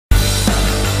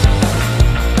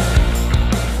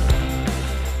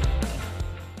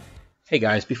Hey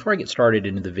guys, before I get started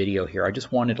into the video here, I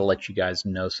just wanted to let you guys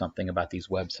know something about these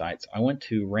websites. I went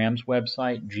to Ram's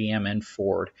website, GM, and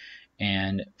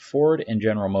Ford and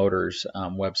General Motors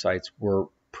websites were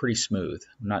pretty smooth,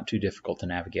 not too difficult to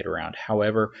navigate around.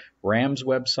 However, Ram's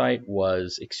website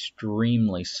was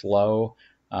extremely slow.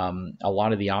 A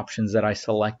lot of the options that I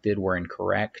selected were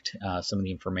incorrect. Some of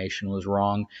the information was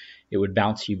wrong. It would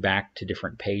bounce you back to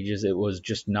different pages. It was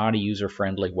just not a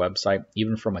user-friendly website,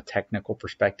 even from a technical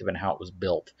perspective and how it was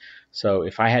built. So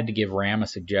if I had to give RAM a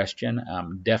suggestion,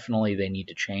 definitely they need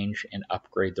to change and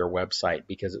upgrade their website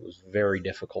because it was very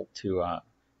difficult to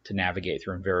navigate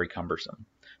through and very cumbersome.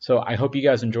 So I hope you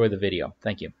guys enjoy the video.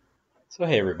 Thank you. So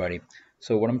hey everybody.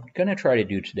 So what I'm going to try to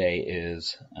do today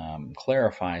is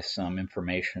clarify some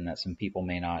information that some people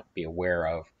may not be aware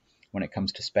of when it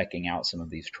comes to speccing out some of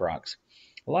these trucks.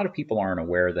 A lot of people aren't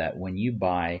aware that when you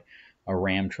buy a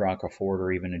Ram truck, a Ford,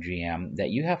 or even a GM, that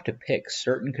you have to pick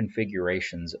certain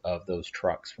configurations of those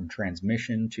trucks, from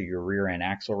transmission to your rear end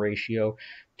axle ratio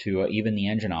to even the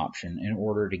engine option, in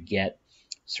order to get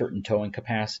certain towing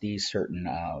capacities,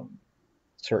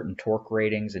 certain torque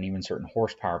ratings, and even certain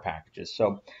horsepower packages.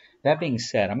 So that being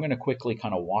said, I'm going to quickly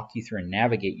kind of walk you through and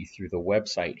navigate you through the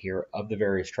website here of the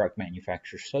various truck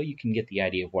manufacturers so you can get the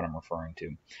idea of what I'm referring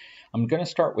to. I'm going to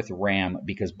start with Ram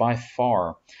because by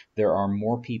far there are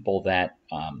more people that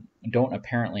don't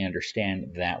apparently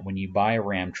understand that when you buy a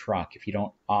Ram truck, if you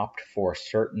don't opt for a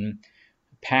certain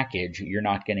package, you're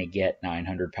not going to get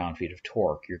 900 pound-feet of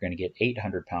torque. You're going to get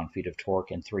 800 pound-feet of torque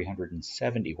and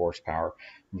 370 horsepower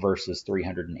versus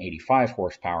 385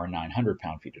 horsepower and 900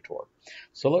 pound-feet of torque.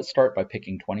 So let's start by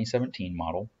picking 2017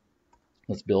 model.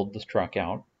 Let's build this truck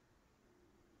out.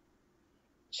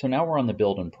 So now we're on the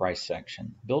build and price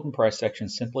section. Build and price section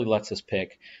simply lets us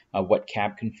pick what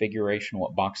cab configuration,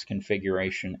 what box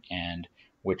configuration, and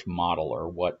which model or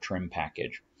what trim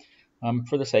package.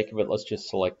 For the sake of it, let's just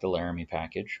select the Laramie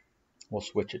package. We'll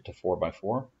switch it to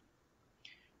 4x4,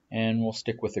 and we'll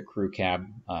stick with the crew cab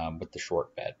with the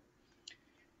short bed.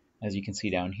 As you can see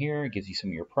down here, it gives you some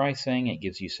of your pricing. It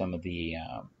gives you some of the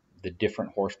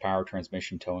different horsepower,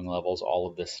 transmission, towing levels, all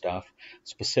of this stuff.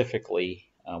 Specifically,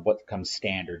 what comes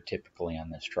standard typically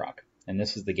on this truck. And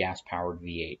this is the gas-powered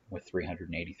V8 with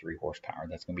 383 horsepower.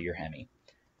 That's going to be your Hemi.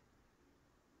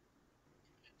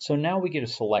 So now we get to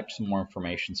select some more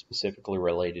information specifically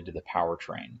related to the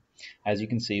powertrain. As you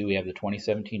can see, we have the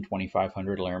 2017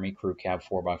 2500 Laramie Crew Cab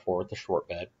 4x4 with the short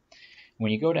bed.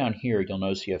 When you go down here, you'll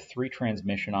notice you have 3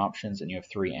 transmission options and you have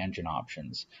 3 engine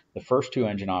options. The first 2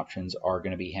 engine options are going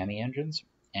to be Hemi engines,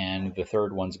 and the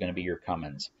third one's going to be your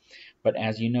Cummins. But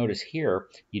as you notice here,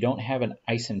 you don't have an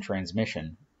Aisin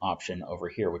transmission option over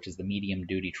here, which is the medium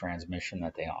duty transmission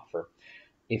that they offer.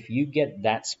 If you get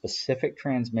that specific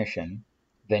transmission,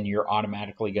 then you're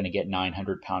automatically going to get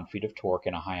 900 pound-feet of torque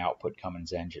and a high-output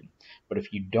Cummins engine. But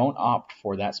if you don't opt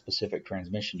for that specific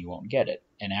transmission, you won't get it.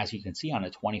 And as you can see on a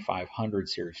 2500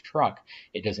 series truck,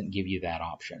 it doesn't give you that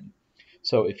option.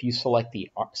 So if you select the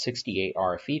 68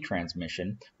 RFE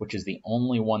transmission, which is the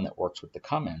only one that works with the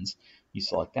Cummins, you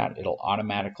select that, it'll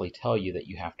automatically tell you that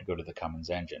you have to go to the Cummins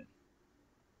engine.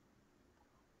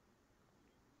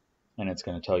 And it's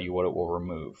going to tell you what it will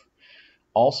remove.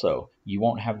 Also, you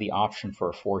won't have the option for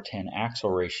a 410 axle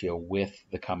ratio with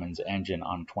the Cummins engine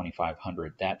on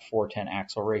 2500. That 410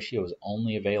 axle ratio is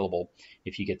only available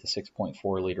if you get the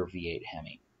 6.4 liter V8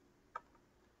 Hemi.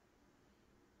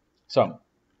 So,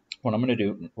 what I'm going to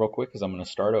do real quick is I'm going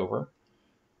to start over.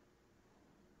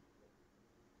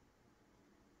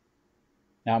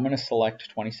 Now I'm going to select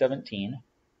 2017.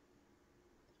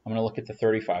 I'm going to look at the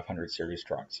 3500 series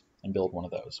trucks and build one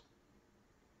of those.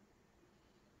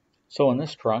 So in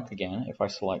this truck, again, if I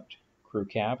select crew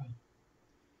cab,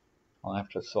 I'll have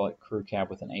to select crew cab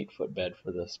with an 8-foot bed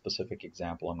for the specific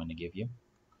example I'm going to give you.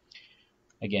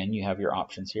 Again, you have your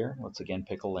options here. Let's again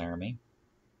pick a Laramie,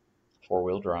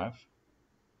 4-wheel drive.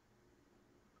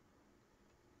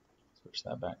 Switch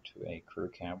that back to a crew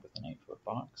cab with an 8-foot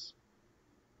box.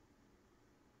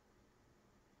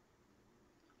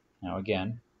 Now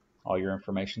again, all your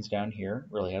information's down here.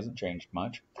 It really hasn't changed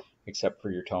much, except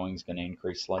for your towing is going to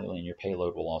increase slightly and your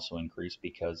payload will also increase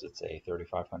because it's a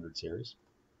 3500 series.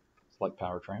 Select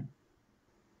powertrain.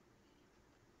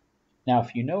 Now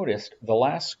if you noticed, the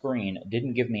last screen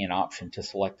didn't give me an option to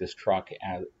select this truck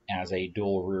as a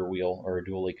dual rear wheel or a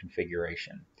dually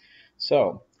configuration.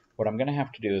 So what I'm going to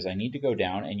have to do is I need to go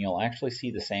down, and you'll actually see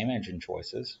the same engine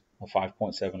choices: a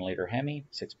 5.7 liter Hemi,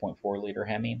 6.4 liter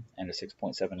Hemi, and a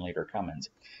 6.7 liter Cummins.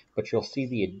 But you'll see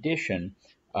the addition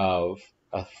of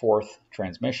a fourth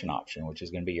transmission option, which is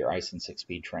going to be your Aisin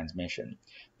 6-speed transmission.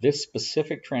 This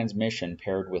specific transmission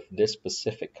paired with this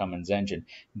specific Cummins engine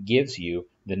gives you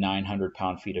the 900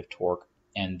 pound-feet of torque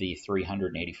and the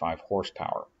 385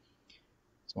 horsepower.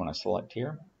 So when I select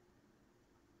here,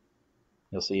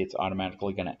 you'll see it's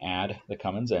automatically going to add the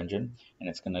Cummins engine, and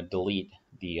it's going to delete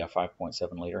the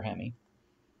 5.7 liter Hemi.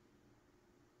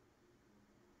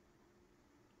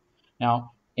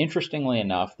 Now, interestingly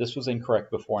enough, this was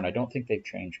incorrect before, and I don't think they've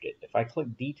changed it. If I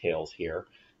click details here,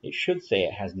 it should say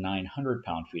it has 900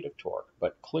 pound-feet of torque,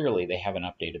 but clearly they haven't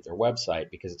updated their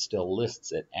website because it still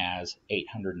lists it as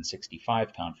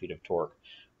 865 pound-feet of torque,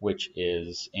 which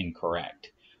is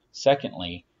incorrect.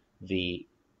 Secondly, the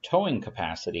towing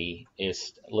capacity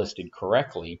is listed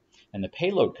correctly, and the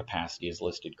payload capacity is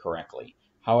listed correctly.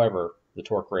 However, the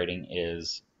torque rating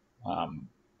is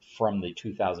from the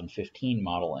 2015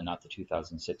 model and not the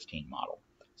 2016 model.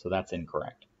 So that's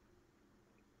incorrect.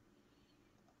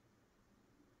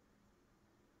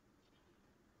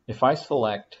 If I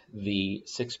select the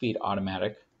 6-speed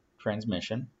automatic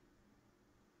transmission,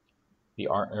 the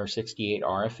R68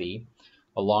 RFE,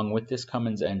 along with this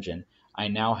Cummins engine, I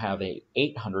now have a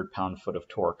 800 pound-foot of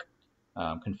torque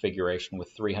configuration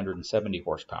with 370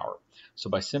 horsepower. So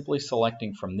by simply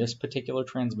selecting from this particular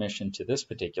transmission to this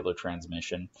particular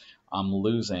transmission, I'm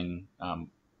losing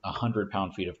 100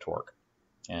 pound-feet of torque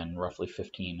and roughly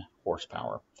 15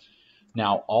 horsepower.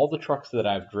 Now, all the trucks that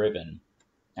I've driven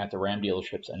at the Ram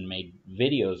dealerships and made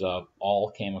videos of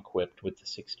all came equipped with the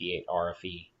 68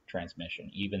 RFE transmission,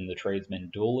 even the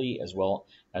Tradesman Dually as well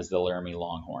as the Laramie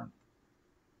Longhorn.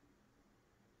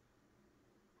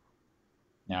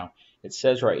 Now, it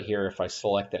says right here, if I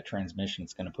select that transmission,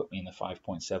 it's going to put me in the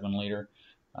 5.7 liter.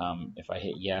 If I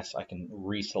hit yes, I can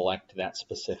reselect that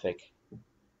specific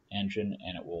engine,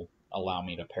 and it will allow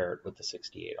me to pair it with the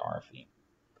 68 RFE.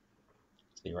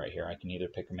 See right here, I can either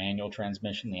pick a manual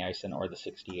transmission, the Aisin, or the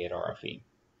 68 RFE.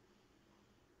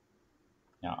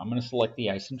 Now, I'm going to select the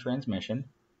Aisin transmission.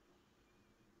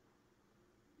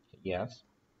 Hit yes.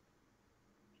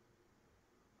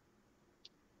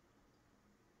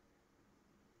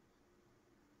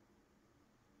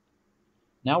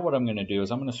 Now what I'm going to do is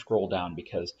I'm going to scroll down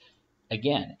because,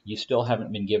 again, you still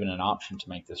haven't been given an option to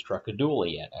make this truck a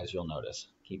dually yet, as you'll notice.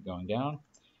 Keep going down.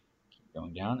 Keep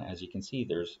going down. As you can see,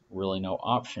 there's really no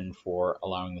option for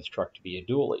allowing this truck to be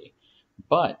a dually.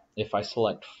 But if I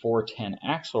select 410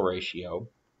 axle ratio,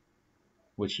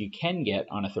 which you can get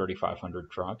on a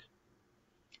 3500 truck,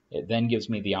 it then gives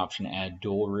me the option to add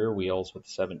dual rear wheels with a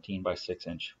 17 by 6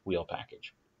 inch wheel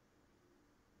package.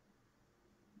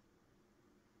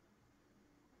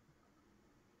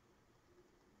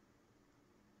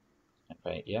 If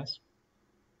I hit yes,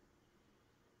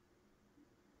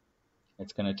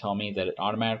 it's going to tell me that it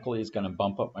automatically is going to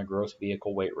bump up my gross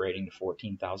vehicle weight rating to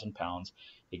 14,000 pounds.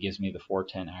 It gives me the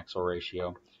 410 axle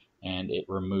ratio, and it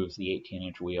removes the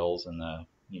 18-inch wheels and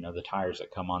the tires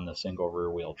that come on the single rear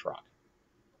wheel truck.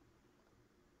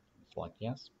 Select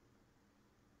yes.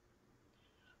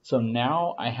 So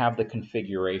now I have the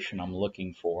configuration I'm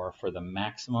looking for the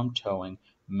maximum towing,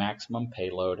 maximum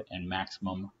payload, and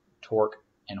maximum torque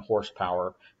and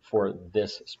horsepower for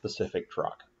this specific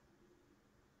truck.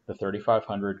 The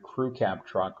 3500 crew cab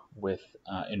truck with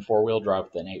in 4-wheel drive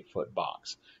with an 8-foot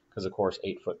box, because of course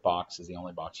 8-foot box is the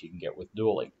only box you can get with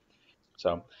dually.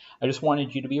 So I just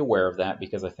wanted you to be aware of that,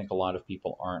 because I think a lot of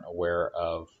people aren't aware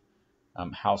of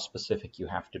how specific you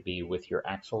have to be with your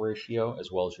axle ratio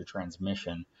as well as your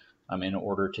transmission in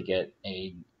order to get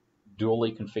a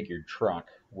dually configured truck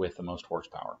with the most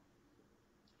horsepower.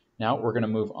 Now we're going to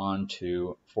move on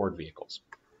to Ford vehicles.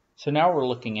 So now we're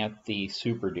looking at the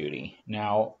Super Duty.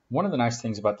 Now, one of the nice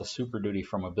things about the Super Duty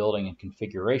from a building and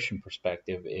configuration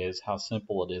perspective is how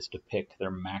simple it is to pick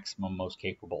their maximum most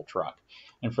capable truck.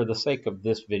 And for the sake of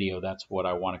this video, that's what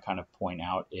I want to kind of point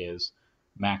out is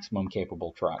maximum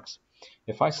capable trucks.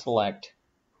 If I select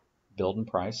build and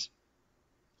price,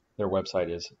 their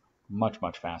website is much,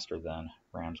 much faster than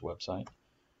Ram's website.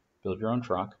 Build your own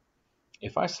truck.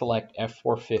 If I select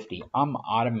F450, I'm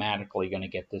automatically going to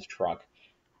get this truck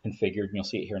configured, and you'll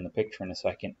see it here in the picture in a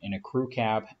second, in a crew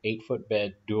cab, 8-foot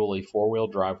bed, dually, 4-wheel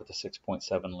drive with a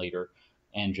 6.7 liter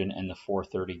engine and the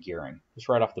 430 gearing. Just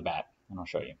right off the bat, and I'll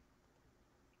show you.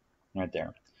 Right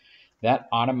there. That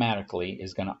automatically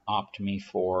is going to opt me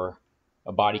for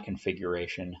a body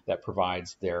configuration that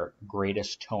provides their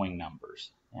greatest towing numbers.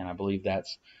 And I believe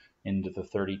that's into the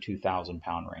 32,000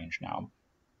 pound range now.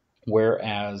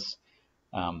 Whereas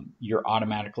you're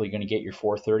automatically going to get your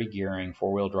 430 gearing,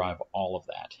 4-wheel drive, all of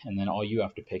that. And then all you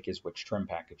have to pick is which trim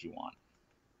package you want.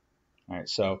 All right,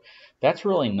 so that's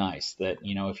really nice that,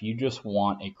 if you just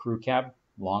want a crew cab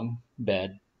long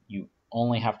bed, you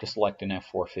only have to select an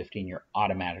F450 and you're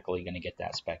automatically going to get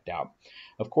that spec'd out.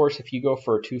 Of course, if you go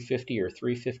for a 250 or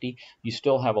 350, you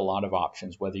still have a lot of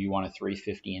options, whether you want a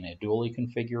 350 in a dually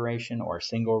configuration or a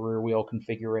single rear wheel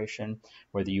configuration,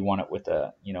 whether you want it with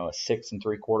a 6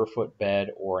 3/4 foot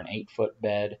bed or an 8-foot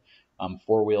bed,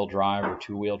 4-wheel drive or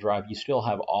 2-wheel drive. You still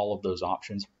have all of those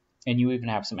options. And you even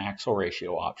have some axle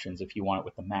ratio options if you want it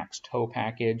with the max tow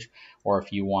package or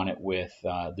if you want it with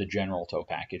the general tow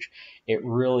package. It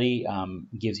really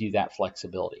gives you that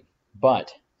flexibility.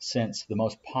 But since the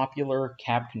most popular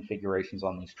cab configurations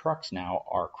on these trucks now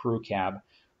are crew cab,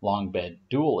 long bed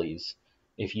dualies,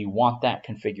 if you want that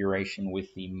configuration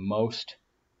with the most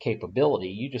capability,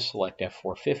 you just select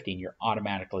F450 and you're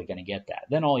automatically going to get that.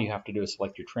 Then all you have to do is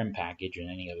select your trim package and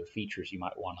any other features you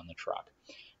might want on the truck.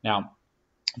 Now,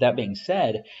 that being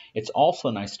said, it's also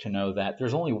nice to know that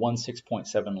there's only one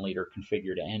 6.7 liter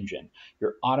configured engine.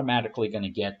 You're automatically going to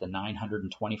get the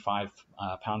 925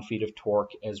 pound-feet of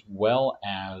torque as well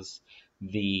as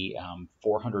the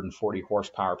 440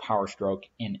 horsepower Power Stroke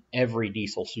in every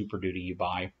diesel Super Duty you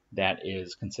buy that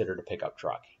is considered a pickup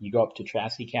truck. You go up to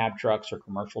chassis cab trucks or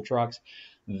commercial trucks,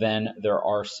 then there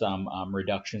are some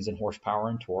reductions in horsepower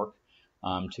and torque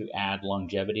to add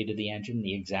longevity to the engine,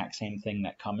 the exact same thing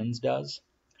that Cummins does.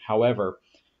 However,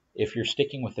 if you're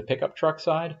sticking with the pickup truck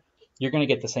side, you're going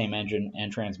to get the same engine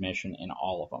and transmission in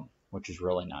all of them, which is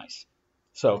really nice.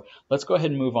 So let's go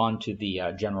ahead and move on to the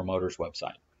General Motors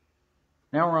website.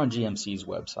 Now we're on GMC's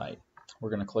website. We're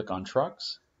going to click on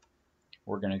trucks.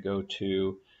 We're going to go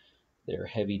to their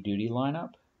heavy duty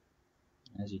lineup.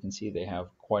 As you can see, they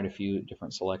have quite a few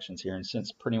different selections here. And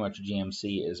since pretty much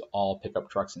GMC is all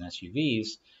pickup trucks and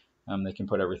SUVs, they can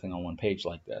put everything on one page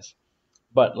like this.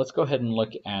 But let's go ahead and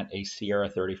look at a Sierra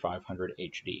 3500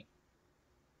 HD.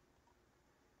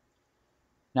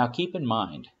 Now keep in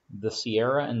mind, the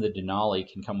Sierra and the Denali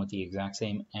can come with the exact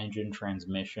same engine,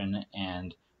 transmission,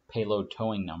 and payload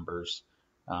towing numbers.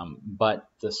 But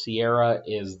the Sierra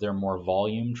is their more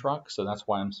volume truck, so that's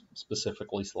why I'm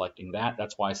specifically selecting that.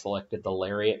 That's why I selected the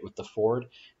Lariat with the Ford,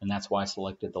 and that's why I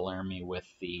selected the Laramie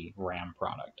with the Ram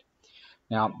product.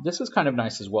 Now, this is kind of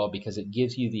nice as well because it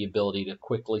gives you the ability to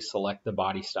quickly select the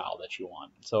body style that you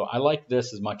want. So I like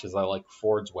this as much as I like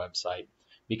Ford's website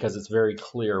because it's very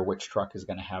clear which truck is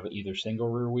going to have either single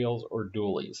rear wheels or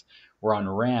dualies. Where on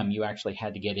Ram, you actually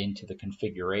had to get into the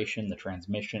configuration, the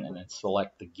transmission, and then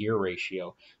select the gear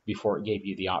ratio before it gave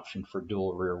you the option for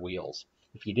dual rear wheels.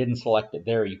 If you didn't select it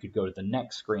there, you could go to the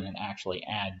next screen and actually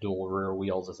add dual rear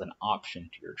wheels as an option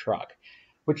to your truck,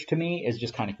 which to me is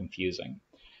just kind of confusing.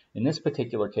 In this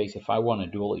particular case, if I want a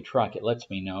dually truck, it lets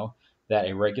me know that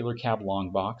a regular cab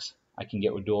long box I can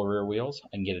get with dual rear wheels,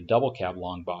 I can get a double cab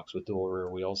long box with dual rear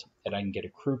wheels, and I can get a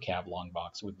crew cab long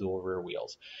box with dual rear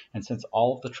wheels. And since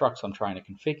all of the trucks I'm trying to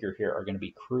configure here are going to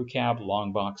be crew cab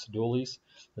long box dualies,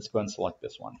 let's go ahead and select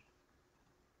this one.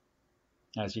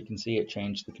 As you can see, it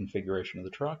changed the configuration of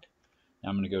the truck.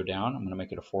 Now I'm going to go down, I'm going to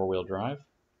make it a 4-wheel drive.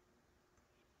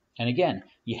 And again,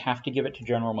 you have to give it to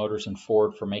General Motors and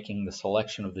Ford for making the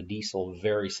selection of the diesel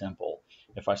very simple.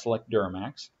 If I select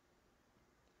Duramax,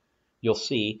 you'll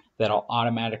see that I'll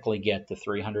automatically get the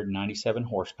 397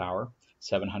 horsepower,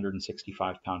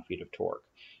 765 pound-feet of torque.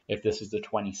 If this is the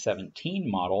 2017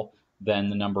 model, then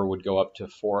the number would go up to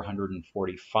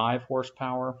 445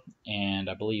 horsepower and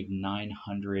I believe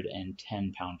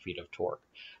 910 pound-feet of torque.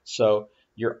 So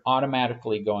you're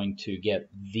automatically going to get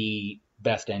the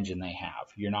best engine they have.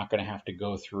 You're not going to have to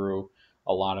go through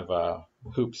a lot of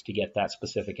hoops to get that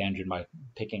specific engine by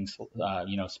picking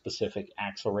specific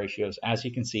axle ratios. As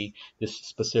you can see, this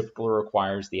specifically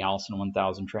requires the Allison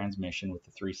 1000 transmission with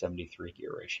the 373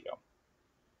 gear ratio.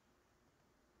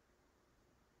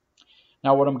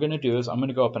 Now what I'm going to do is I'm going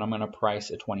to go up and I'm going to price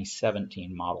a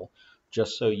 2017 model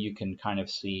just so you can kind of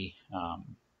see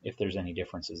if there's any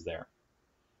differences there.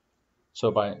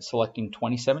 So by selecting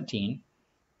 2017,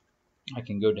 I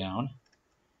can go down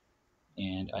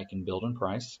and I can build and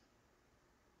price.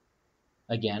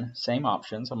 Again, same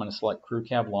options. I'm going to select crew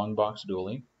cab long box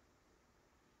dually.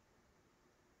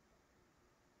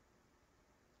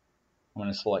 I'm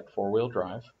going to select 4-wheel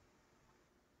drive.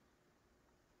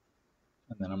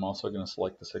 And then I'm also going to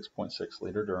select the 6.6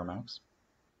 liter Duramax.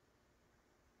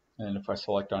 And then if I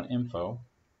select on info,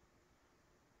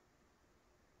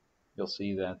 you'll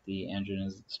see that the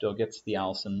engine still gets the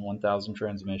Allison 1000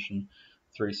 transmission,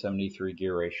 373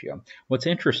 gear ratio. What's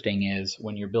interesting is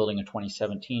when you're building a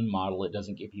 2017 model, it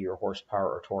doesn't give you your horsepower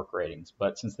or torque ratings.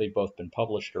 But since they've both been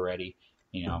published already,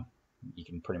 you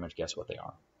can pretty much guess what they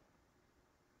are.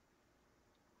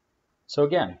 So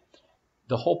again,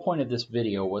 the whole point of this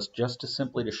video was just to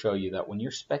simply to show you that when you're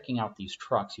speccing out these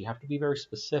trucks, you have to be very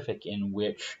specific in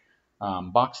which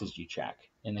boxes you check.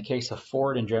 In the case of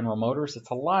Ford and General Motors, it's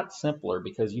a lot simpler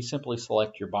because you simply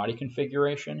select your body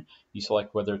configuration, you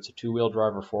select whether it's a two-wheel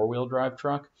drive or four-wheel drive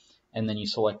truck, and then you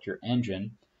select your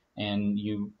engine, and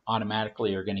you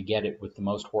automatically are going to get it with the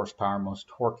most horsepower, most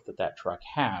torque that that truck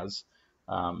has,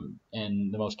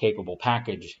 and the most capable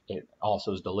package it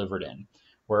also is delivered in.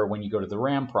 Where when you go to the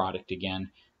Ram product again,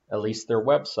 at least their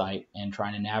website, and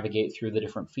trying to navigate through the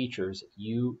different features,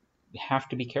 you have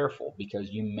to be careful because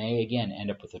you may again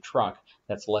end up with a truck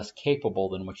that's less capable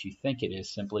than what you think it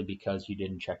is simply because you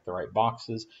didn't check the right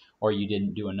boxes or you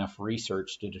didn't do enough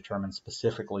research to determine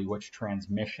specifically which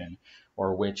transmission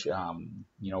or which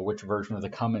which version of the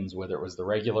Cummins, whether it was the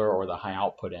regular or the high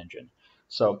output engine.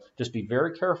 So just be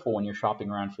very careful when you're shopping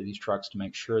around for these trucks to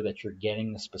make sure that you're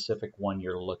getting the specific one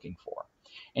you're looking for.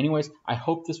 Anyways, I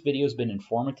hope this video has been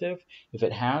informative. If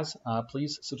it has,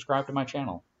 please subscribe to my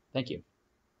channel. Thank you.